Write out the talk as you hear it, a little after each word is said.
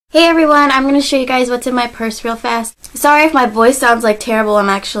Hey everyone, I'm going to show you guys what's in my purse real fast. Sorry if my voice sounds like terrible, I'm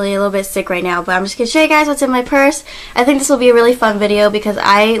actually a little bit sick right now, but I'm just going to show you guys what's in my purse. I think this will be a really fun video because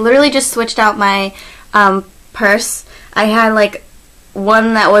I literally just switched out my purse. I had like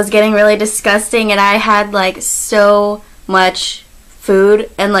one that was getting really disgusting and I had like so much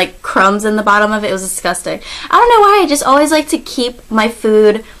food and like crumbs in the bottom of it. It was disgusting. I don't know why, I just always like to keep my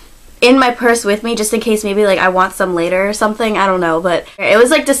food in my purse with me just in case maybe like I want some later or something. I don't know, but it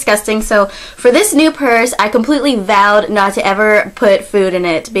was like disgusting. So for this new purse, I completely vowed not to ever put food in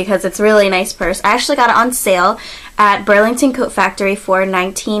it because it's a really nice purse. I actually got it on sale at Burlington Coat Factory for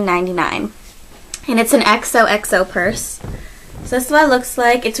 $19.99. And it's an XOXO purse. So this is what it looks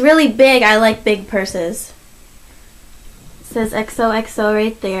like. It's really big. I like big purses. It says XOXO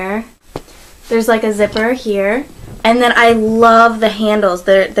right there. There's like a zipper here. And then I love the handles.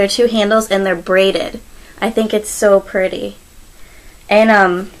 They're two handles and they're braided. I think it's so pretty.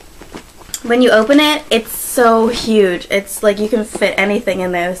 And when you open it, it's so huge. It's like you can fit anything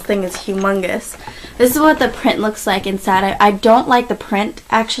in there. This thing is humongous. This is what the print looks like inside. I don't like the print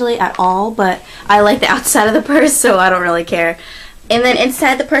actually at all, but I like the outside of the purse, so I don't really care. And then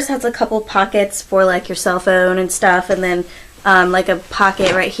inside the purse has a couple pockets for like your cell phone and stuff, and then like a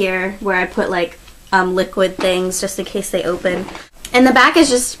pocket right here where I put like liquid things just in case they open. And the back is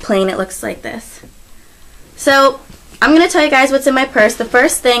just plain. It looks like this. So I'm going to tell you guys what's in my purse. The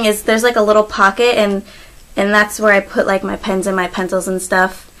first thing is there's like a little pocket and that's where I put like my pens and my pencils and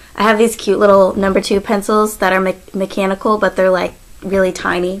stuff. I have these cute little number 2 pencils that are mechanical, but they're like really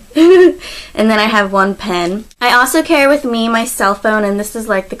tiny. And then I have one pen. I also carry with me my cell phone, and this is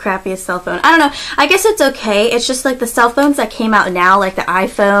like the crappiest cell phone. I don't know. I guess it's okay. It's just like the cell phones that came out now, like the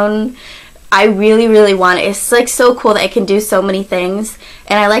iPhone. I really, really want it. It's like so cool that it can do so many things.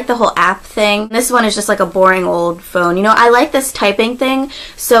 And I like the whole app thing. This one is just like a boring old phone. You know, I like this typing thing.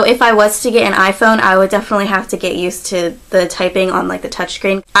 So if I was to get an iPhone, I would definitely have to get used to the typing on like the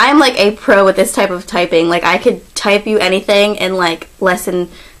touchscreen. I'm like a pro with this type of typing. Like I could type you anything in like less than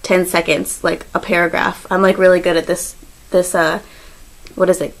 10 seconds, like a paragraph. I'm like really good at this what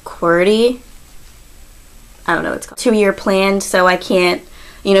is it, QWERTY? I don't know what it's called. 2-year plan, so I can't,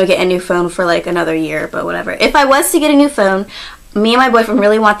 you know, get a new phone for like another year, but whatever. If I was to get a new phone, me and my boyfriend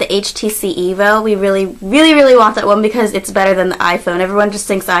really want the HTC Evo. We really, really, really want that one because it's better than the iPhone. Everyone just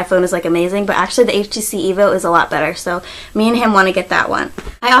thinks the iPhone is like amazing, but actually the HTC Evo is a lot better. So me and him want to get that one.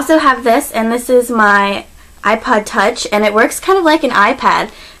 I also have this, and this is my iPod Touch, and it works kind of like an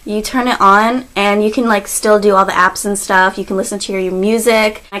iPad. You turn it on and you can like still do all the apps and stuff. You can listen to your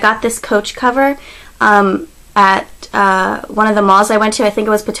music. I got this Coach cover at one of the malls I went to. I think it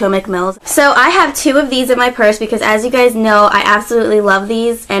was Potomac Mills. So I have 2 of these in my purse because, as you guys know, I absolutely love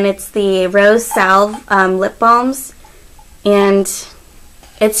these, and it's the Rose Salve lip balms, and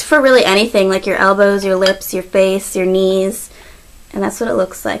it's for really anything, like your elbows, your lips, your face, your knees, and that's what it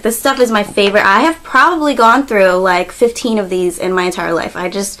looks like. This stuff is my favorite. I have probably gone through like 15 of these in my entire life. I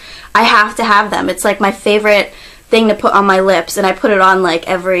have to have them. It's like my favorite thing to put on my lips, and I put it on like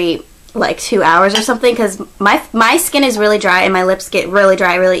every like 2 hours or something because my skin is really dry and my lips get really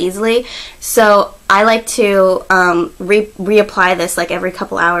dry really easily, so I like to reapply this like every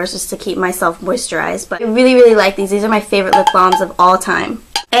couple hours just to keep myself moisturized. But I really, really like these. These are my favorite lip balms of all time.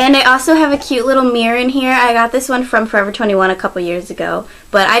 And I also have a cute little mirror in here. I got this one from Forever 21 a couple years ago,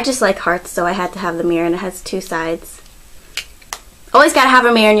 but I just like hearts, so I had to have the mirror, and it has 2 sides. Always gotta have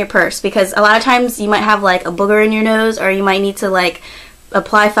a mirror in your purse because a lot of times you might have like a booger in your nose, or you might need to like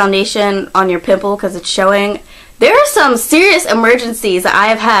apply foundation on your pimple because it's showing. There are some serious emergencies that I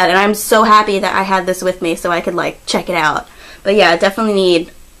have had, and I'm so happy that I had this with me so I could like check it out. But yeah, definitely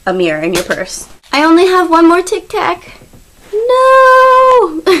need a mirror in your purse. I only have one more Tic Tac.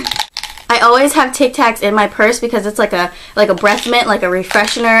 No! I always have Tic Tacs in my purse because it's like a breath mint, like a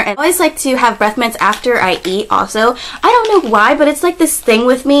refreshener. And I always like to have breath mints after I eat also. I don't know why, but it's like this thing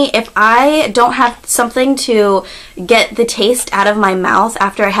with me. If I don't have something to get the taste out of my mouth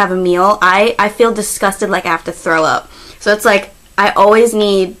after I have a meal, I feel disgusted, like I have to throw up. So it's like I always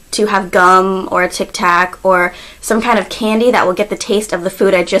need to have gum or a Tic Tac or some kind of candy that will get the taste of the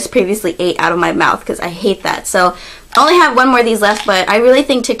food I just previously ate out of my mouth because I hate that. So I only have one more of these left, but I really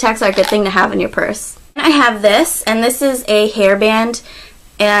think Tic Tacs are a good thing to have in your purse. I have this, and this is a hairband,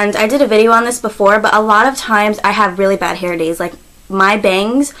 and I did a video on this before, but a lot of times I have really bad hair days. Like my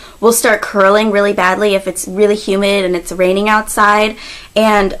bangs will start curling really badly if it's really humid and it's raining outside,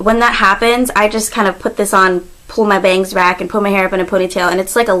 and when that happens, I just kind of put this on, pull my bangs back, and put my hair up in a ponytail, and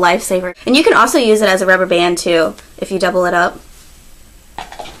it's like a lifesaver. And you can also use it as a rubber band too, if you double it up.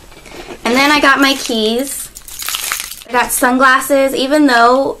 And then I got my keys. I got sunglasses. Even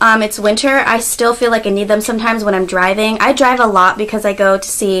though it's winter, I still feel like I need them sometimes when I'm driving. I drive a lot because I go to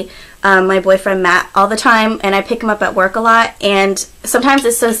see my boyfriend Matt all the time, and I pick him up at work a lot, and sometimes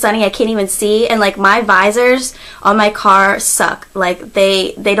it's so sunny I can't even see, and like my visors on my car suck. Like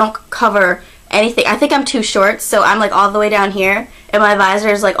they don't cover anything. I think I'm too short, so I'm like all the way down here, and my visor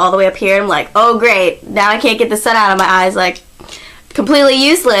is like all the way up here. I'm like, oh great, now I can't get the sun out of my eyes, like completely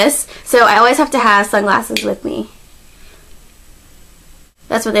useless. So I always have to have sunglasses with me.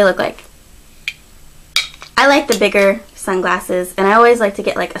 That's what they look like. I like the bigger sunglasses, and I always like to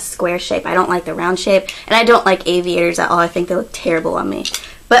get like a square shape. I don't like the round shape, and I don't like aviators at all. I think they look terrible on me.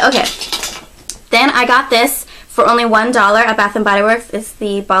 But okay. Then I got this for only $1 at Bath & Body Works. It's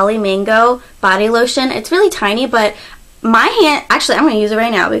the Bali Mango Body Lotion. It's really tiny, but my hand, actually I'm going to use it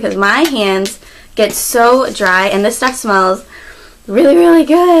right now because my hands get so dry, and this stuff smells really, really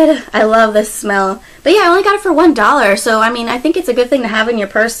good. I love this smell. But yeah, I only got it for $1, so I mean, I think it's a good thing to have in your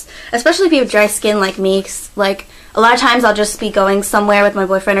purse, especially if you have dry skin like me. Like, a lot of times I'll just be going somewhere with my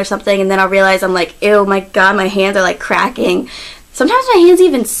boyfriend or something, and then I'll realize I'm like, ew, my god, my hands are like cracking. Sometimes my hands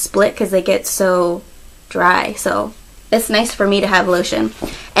even split because they get so dry, so it's nice for me to have lotion.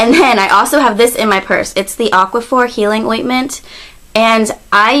 And then I also have this in my purse. It's the Aquaphor Healing Ointment, and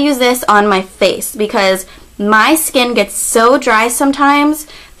I use this on my face because my skin gets so dry sometimes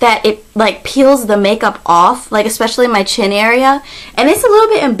that it like peels the makeup off, like especially my chin area, and it's a little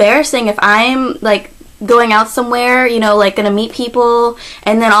bit embarrassing if I'm like going out somewhere, you know, like gonna meet people,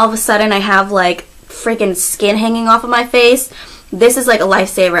 and then all of a sudden I have like freaking skin hanging off of my face. This is like a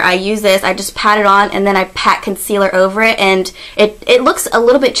lifesaver. I use this, I just pat it on, and then I pat concealer over it, and it looks a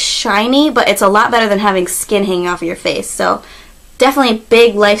little bit shiny, but it's a lot better than having skin hanging off of your face. So definitely a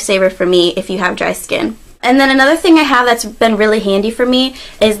big lifesaver for me if you have dry skin. And then another thing I have that's been really handy for me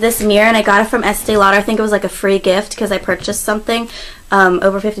is this mirror, and I got it from Estee Lauder. I think it was like a free gift because I purchased something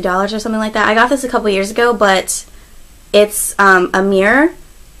over $50 or something like that. I got this a couple years ago, but it's a mirror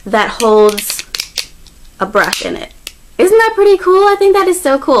that holds a brush in it. Isn't that pretty cool? I think that is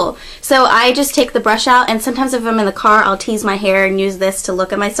so cool. So I just take the brush out, and sometimes if I'm in the car, I'll tease my hair and use this to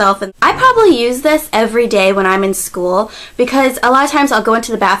look at myself. And I probably use this every day when I'm in school because a lot of times I'll go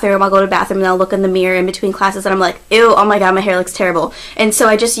into the bathroom, I'll go to the bathroom, and I'll look in the mirror in between classes, and I'm like, ew, oh my god, my hair looks terrible. And so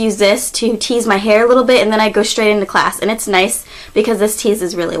I just use this to tease my hair a little bit, and then I go straight into class. And it's nice because this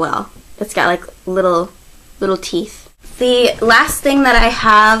teases really well. It's got like little teeth. The last thing that I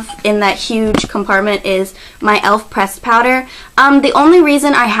have in that huge compartment is my e.l.f. pressed powder. The only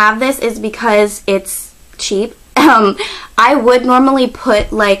reason I have this is because it's cheap. I would normally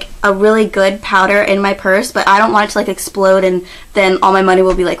put like a really good powder in my purse, but I don't want it to like explode and then all my money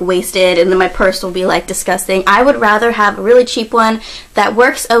will be like wasted and then my purse will be like disgusting. I would rather have a really cheap one that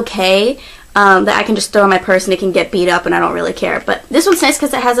works okay, that I can just throw in my purse and it can get beat up and I don't really care. But this one's nice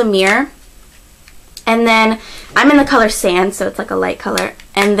because it has a mirror. And then I'm in the color sand, so it's like a light color.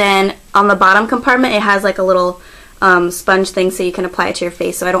 And then on the bottom compartment, it has like a little sponge thing so you can apply it to your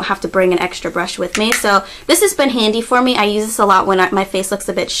face, so I don't have to bring an extra brush with me. So this has been handy for me. I use this a lot when my face looks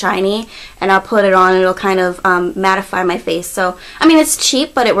a bit shiny, and I'll put it on and it'll kind of mattify my face. So, I mean, it's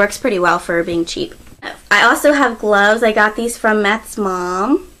cheap, but it works pretty well for being cheap. I also have gloves. I got these from Matt's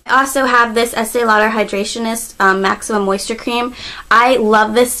mom. I also have this Estee Lauder Hydrationist Maximum Moisture Cream. I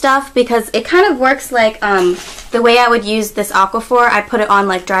love this stuff because it kind of works like the way I would use this Aquaphor. I put it on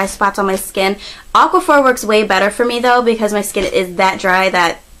like dry spots on my skin. Aquaphor works way better for me though because my skin is that dry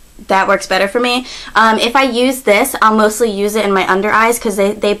that works better for me. If I use this, I'll mostly use it in my under eyes because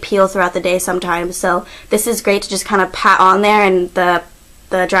they peel throughout the day sometimes. So this is great to just kind of pat on there and the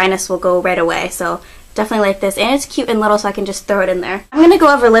dryness will go right away. So definitely like this, and it's cute and little so I can just throw it in there. I'm going to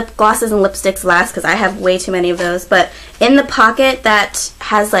go over lip glosses and lipsticks last because I have way too many of those, but in the pocket that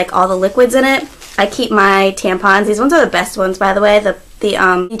has like all the liquids in it, I keep my tampons. These ones are the best ones, by the way. The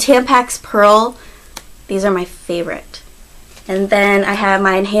Tampax Pearl, these are my favorite. And then I have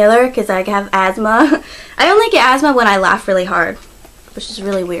my inhaler because I have asthma. I only get asthma when I laugh really hard, which is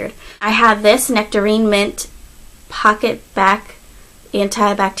really weird. I have this Nectarine Mint Pocket Back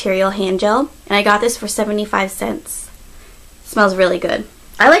antibacterial hand gel, and I got this for 75 cents. It smells really good.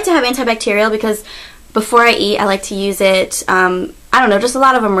 I like to have antibacterial because before I eat I like to use it, I don't know, just a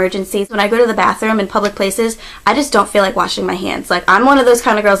lot of emergencies. When I go to the bathroom in public places, I just don't feel like washing my hands. Like, I'm one of those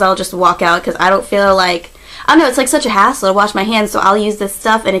kind of girls that'll just walk out because I don't feel like, I don't know, it's like such a hassle to wash my hands, so I'll use this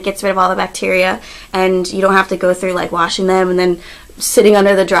stuff and it gets rid of all the bacteria and you don't have to go through like washing them and then sitting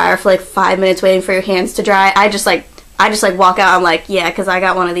under the dryer for like 5 minutes waiting for your hands to dry. I just like walk out, I'm like, yeah, because I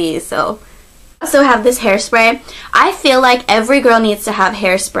got one of these. So I also have this hairspray. I feel like every girl needs to have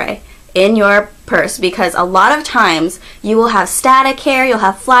hairspray. in your purse, because a lot of times you will have static hair, you'll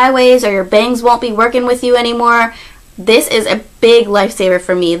have flyaways, or your bangs won't be working with you anymore. This is a big lifesaver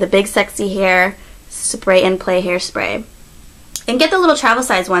for me, the Big Sexy Hair Spray and Play Hairspray. And get the little travel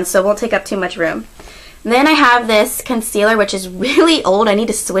size one so it won't take up too much room. And then I have this concealer, which is really old. I need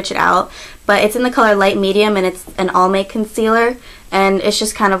to switch it out, but it's in the color light medium, and it's an all-make concealer, and it's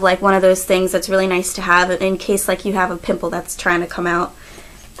just kind of like one of those things that's really nice to have in case like you have a pimple that's trying to come out.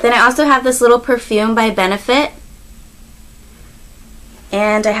 Then I also have this little perfume by Benefit,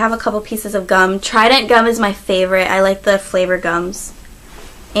 and I have a couple pieces of gum. Trident gum is my favorite. I like the flavor gums.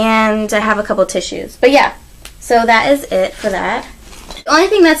 And I have a couple tissues. But yeah, so that is it for that. The only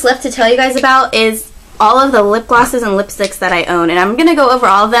thing that's left to tell you guys about is all of the lip glosses and lipsticks that I own. And I'm going to go over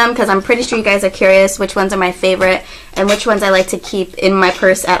all of them because I'm pretty sure you guys are curious which ones are my favorite and which ones I like to keep in my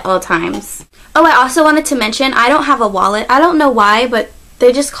purse at all times. Oh, I also wanted to mention I don't have a wallet. I don't know why, but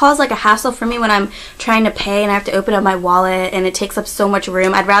they just cause like a hassle for me when I'm trying to pay and I have to open up my wallet and it takes up so much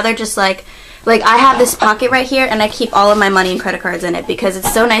room. I'd rather just like I have this pocket right here and I keep all of my money and credit cards in it because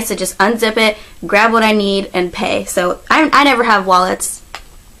it's so nice to just unzip it, grab what I need, and pay. So I never have wallets.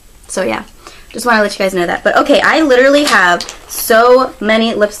 So yeah. Just want to let you guys know that. But okay, I literally have so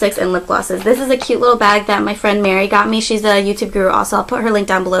many lipsticks and lip glosses. This is a cute little bag that my friend Mary got me. She's a YouTube guru also. I'll put her link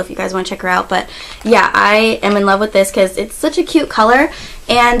down below if you guys want to check her out. But yeah, I am in love with this because it's such a cute color,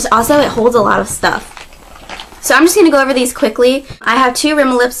 and also it holds a lot of stuff. So I'm just going to go over these quickly. I have two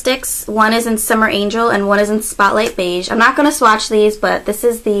Rimmel lipsticks. One is in Summer Angel and one is in Spotlight Beige. I'm not going to swatch these, but this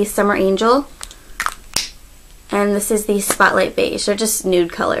is the Summer Angel and this is the Spotlight Beige. They're just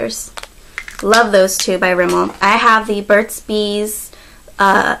nude colors. Love those two by Rimmel. I have the Burt's Bees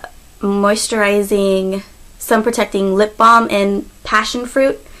moisturizing sun protecting lip balm in Passion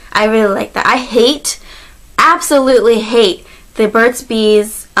Fruit. I really like that. I absolutely hate the Burt's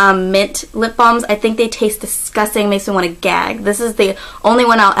Bees mint lip balms. I think they taste disgusting, makes me want to gag. This is the only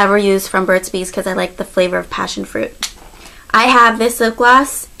one I'll ever use from Burt's Bees because I like the flavor of Passion Fruit. I have this lip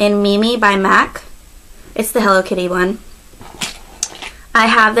gloss in Mimi by MAC. It's the Hello Kitty one. I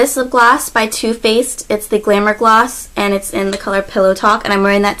have this lip gloss by Too Faced. It's the Glamour Gloss, and it's in the color Pillow Talk, and I'm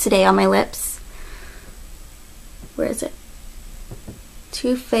wearing that today on my lips. Where is it?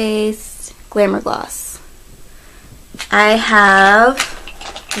 Too Faced Glamour Gloss. I have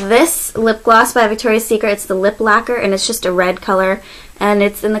this lip gloss by Victoria's Secret. It's the Lip Lacquer, and it's just a red color, and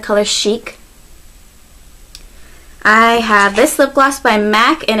it's in the color Chic. I have this lip gloss by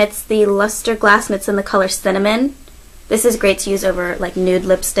MAC, and it's the Luster Glass, and it's in the color Cinnamon. This is great to use over like nude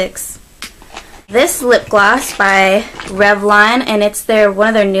lipsticks. This lip gloss by Revlon, and it's one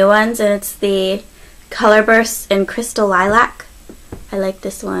of their new ones, and it's the Color Burst in Crystal Lilac. I like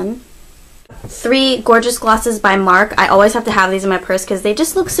this one. 3 gorgeous glosses by Marc. I always have to have these in my purse because they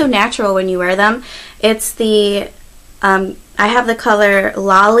just look so natural when you wear them. It's the, I have the color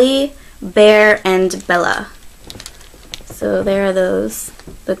Lolly, Bear, and Bella. So there are those,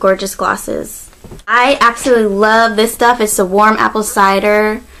 the gorgeous glosses. I absolutely love this stuff. It's a warm apple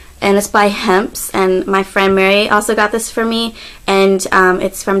cider, and it's by Hemp's, and my friend Mary also got this for me, and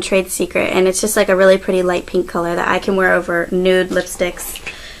it's from Trade Secret, and it's just like a really pretty light pink color that I can wear over nude lipsticks.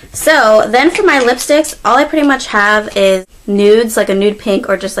 So then for my lipsticks, all I pretty much have is nudes, like a nude pink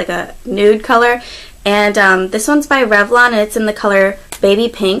or just like a nude color, and this one's by Revlon, and it's in the color Baby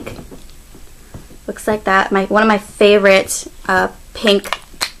Pink. Looks like that. One of my favorite pink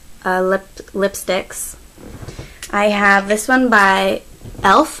lipsticks. I have this one by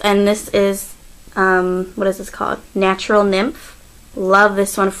e.l.f. and this is what is this called? Natural Nymph. Love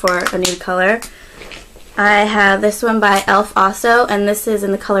this one for a nude color. I have this one by e.l.f. also, and this is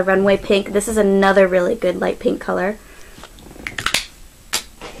in the color Runway Pink. This is another really good light pink color.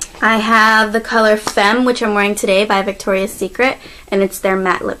 I have the color Femme, which I'm wearing today, by Victoria's Secret, and it's their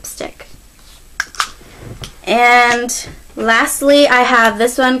matte lipstick. And lastly, I have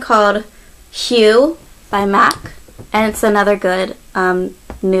this one called Hue by MAC, and it's another good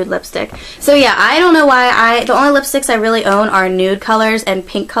nude lipstick. So yeah, I don't know why the only lipsticks I really own are nude colors and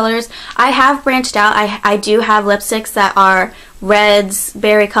pink colors. I have branched out. I do have lipsticks that are reds,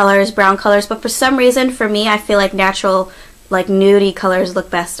 berry colors, brown colors, but for some reason for me I feel like natural, like nudie colors look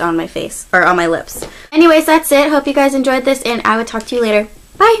best on my face or on my lips. Anyways, that's it. Hope you guys enjoyed this, and I will talk to you later.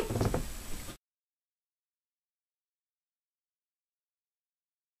 Bye!